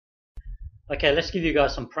Okay, let's give you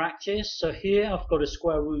guys some practice. So here I've got a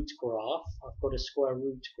square root graph.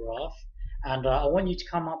 And I want you to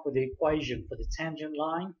come up with the equation for the tangent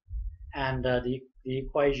line and the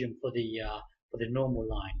equation for the normal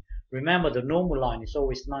line. Remember, the normal line is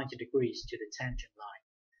always 90 degrees to the tangent line.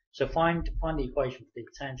 So find the equation for the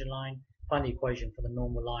tangent line, find the equation for the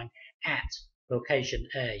normal line at location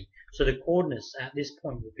A. So the coordinates at this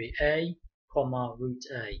point would be A, comma, root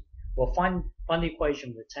A. Well, find the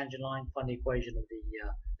equation of the tangent line, find the equation of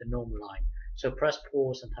the normal line. So press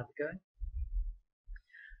pause and have a go.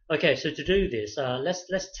 Okay, so to do this,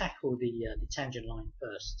 let's tackle the tangent line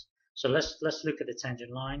first. So let's look at the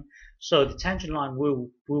tangent line. So the tangent line will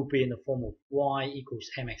be in the form of y equals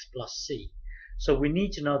mx plus c. So we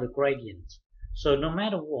need to know the gradient. So no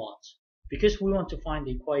matter what, because we want to find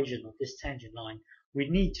the equation of this tangent line, we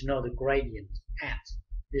need to know the gradient at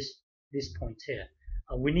this point here.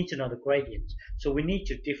 We need to know the gradient. So we need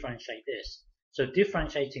to differentiate this. So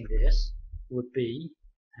differentiating this would be,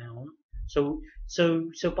 so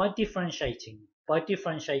by differentiating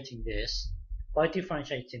this,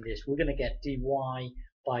 we're going to get dy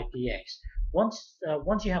by dx. Once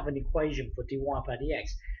you have an equation for dy by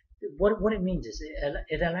dx, what it means is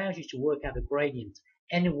it allows you to work out the gradient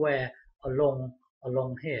anywhere along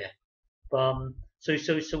here. So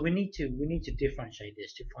we need to differentiate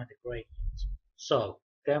this to find the gradient. So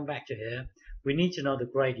going back to here, we need to know the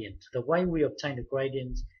gradient. The way we obtain the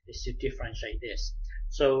gradient is to differentiate this.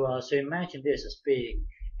 So imagine this as being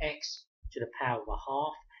x to the power of a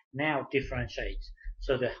half. Now differentiate.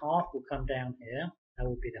 So the half will come down here. That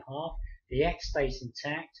will be the half. The x stays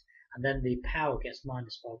intact, and then the power gets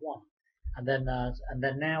minus by 1. And then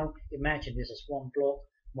now imagine this as one block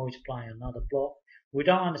multiplying another block. We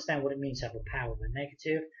don't understand what it means to have a power of a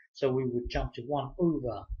negative, so we would jump to 1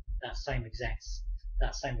 over that same exact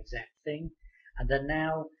thing. And then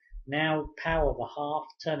now power of a half,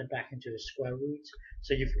 turn it back into a square root.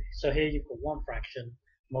 So here you've got one fraction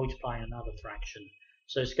multiplying another fraction.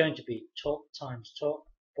 So it's going to be top times top,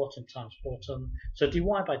 bottom times bottom. So dy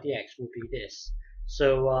by dx will be this.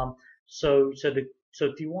 So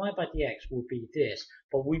dy by dx will be this.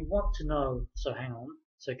 But we want to know. So hang on.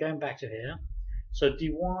 So going back to here. So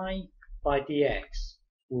dy by dx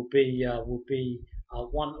will be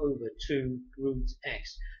 1 over 2 root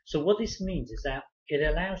x. So what this means is that it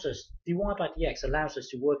allows us, dy by dx allows us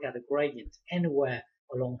to work out the gradient anywhere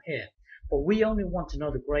along here. But we only want to know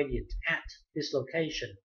the gradient at this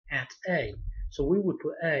location, at A. So we would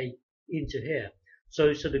put A into here.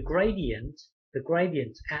 So the gradient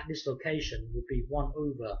at this location would be 1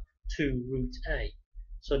 over 2 root A.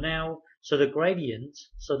 So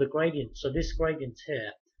this gradient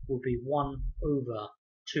here will be 1 over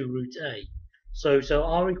 2 root A. So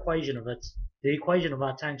our equation of it, the equation of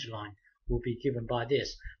our tangent line will be given by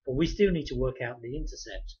this, but we still need to work out the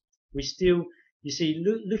intercept. You see,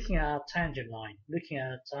 looking at our tangent line,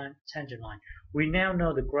 we now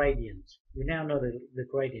know the gradient. We now know the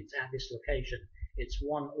gradient at this location. It's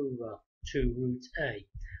 1 over 2 root A.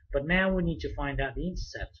 But now we need to find out the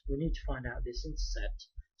intercept. We need to find out this intercept.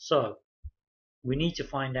 So we need to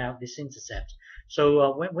find out this intercept.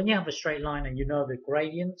 So when you have a straight line and you know the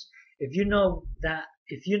gradient, if you know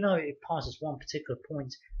it passes one particular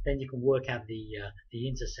point, then you can work out the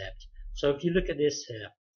intercept. So if you look at this here,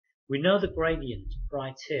 we know the gradient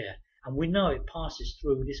right here, and we know it passes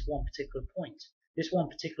through this one particular point. This one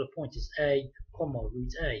particular point is A, comma,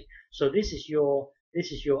 root A. So this is your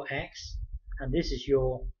x, and this is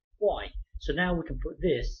your y. So now we can put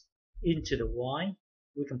this into the y.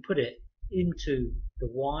 We can put it into the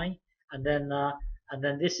y, and then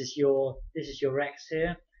this is your x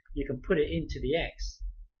here. You can put it into the x.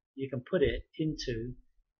 You can put it into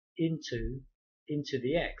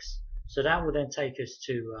the x. So that will then take us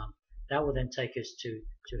to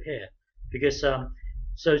here, because so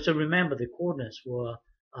remember the coordinates were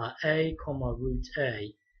a comma root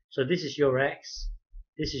a. So this is your x,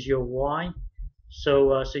 this is your y.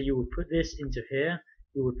 So you would put this into here.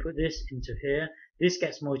 You would put this into here. This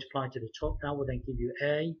gets multiplied to the top. That will then give you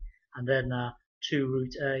a, and then 2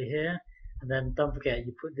 root a here. And then don't forget,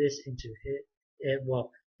 you put this into here.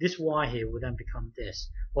 Well, this y here will then become this.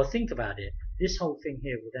 Well, think about it. This whole thing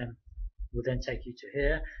here will then take you to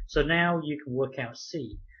here. So now you can work out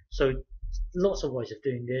c. So lots of ways of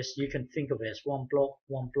doing this. You can think of it as one block,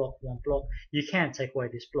 one block, one block. You can take away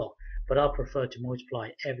this block, but I prefer to multiply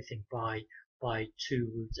everything by 2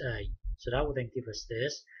 root a. So that will then give us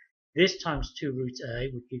this. This times 2 root a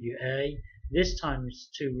would give you a. This times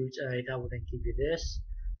 2 root a, that will then give you this.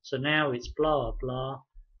 So now it's blah blah.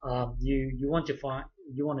 You want to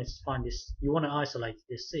isolate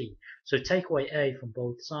this c. So take away a from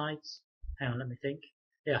both sides, hang on, let me think.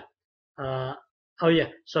 Yeah. Oh yeah.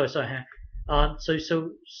 Sorry. Hang on.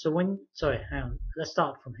 Hang on. Let's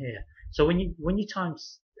start from here. So when you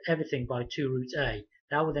times everything by 2 root a,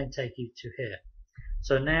 that will then take you to here.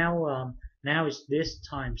 So now it's this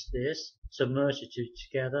times this. So merge the two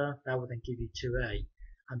together. That will then give you 2a,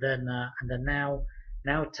 and then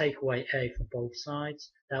now take away a from both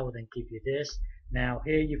sides. That will then give you this. Now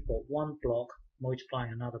here you've got one block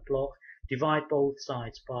multiplying another block. Divide both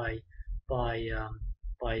sides by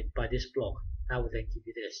this block. That will then give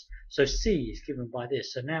you this. So c is given by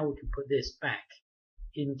this. So now we can put this back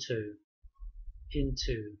into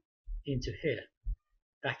here,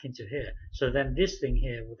 back into here. So then this thing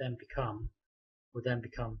here will then become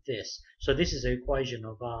this. So this is the equation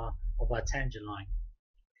of our tangent line.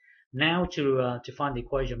 Now to find the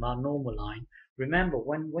equation of our normal line, remember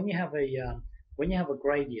when you have a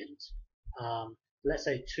gradient, let's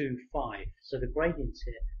say 2, 5. So the gradient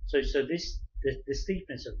here. So the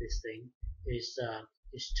steepness of this thing is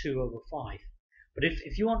 2 over 5. But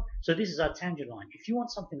if you want, so this is our tangent line. If you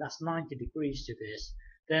want something that's 90 degrees to this,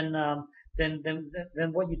 then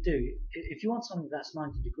what you do, if you want something that's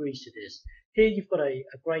 90 degrees to this, here you've got a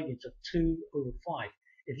gradient of 2 over 5.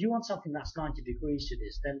 If you want something that's 90 degrees to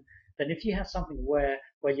this, then if you have something where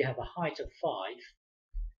you have a height of 5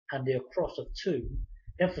 and the across of 2,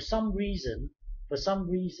 then for some reason this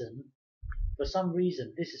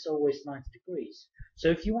is always 90 degrees. So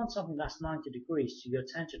if you want something that's 90 degrees to your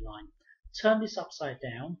tangent line, turn this upside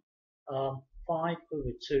down, 5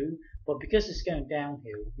 over 2, but because it's going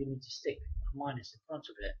downhill, you need to stick a minus in front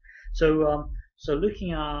of it. So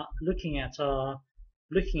looking at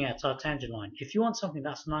our tangent line, if you want something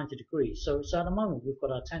that's 90 degrees, so at the moment we've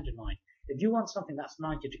got our tangent line. If you want something that's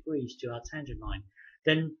 90 degrees to our tangent line,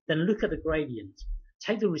 then look at the gradient.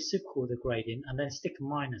 Take the reciprocal of the gradient and then stick a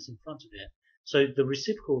minus in front of it. So the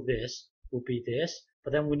reciprocal of this will be this,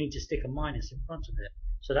 but then we need to stick a minus in front of it.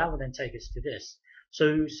 So that will then take us to this.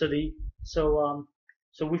 So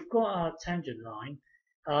we've got our tangent line.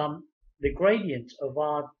 The gradient of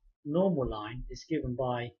our normal line is given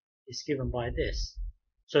by this.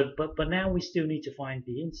 So but now we still need to find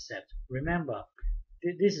the intercept. Remember,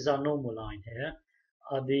 this is our normal line here.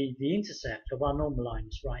 The intercept of our normal line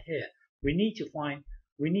is right here. We need to find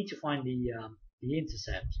the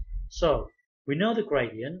intercept. So we know the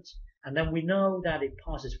gradient, and then we know that it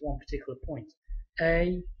passes one particular point,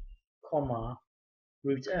 a, comma,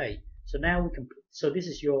 root a. So now we can. So this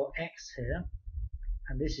is your x here,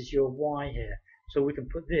 and this is your y here. So we can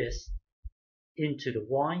put this into the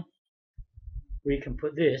y. We can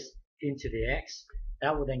put this into the x.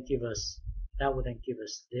 That will then give us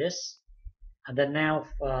this, and then now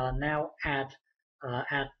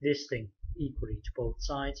add this thing equally to both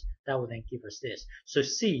sides. That will then give us this. So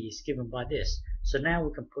c is given by this. So now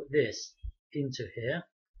we can put this into here.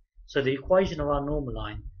 So the equation of our normal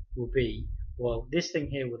line will be, well, this thing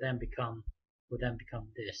here will then become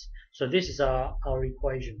this. So this is our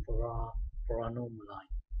equation for our normal line.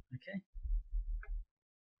 Okay.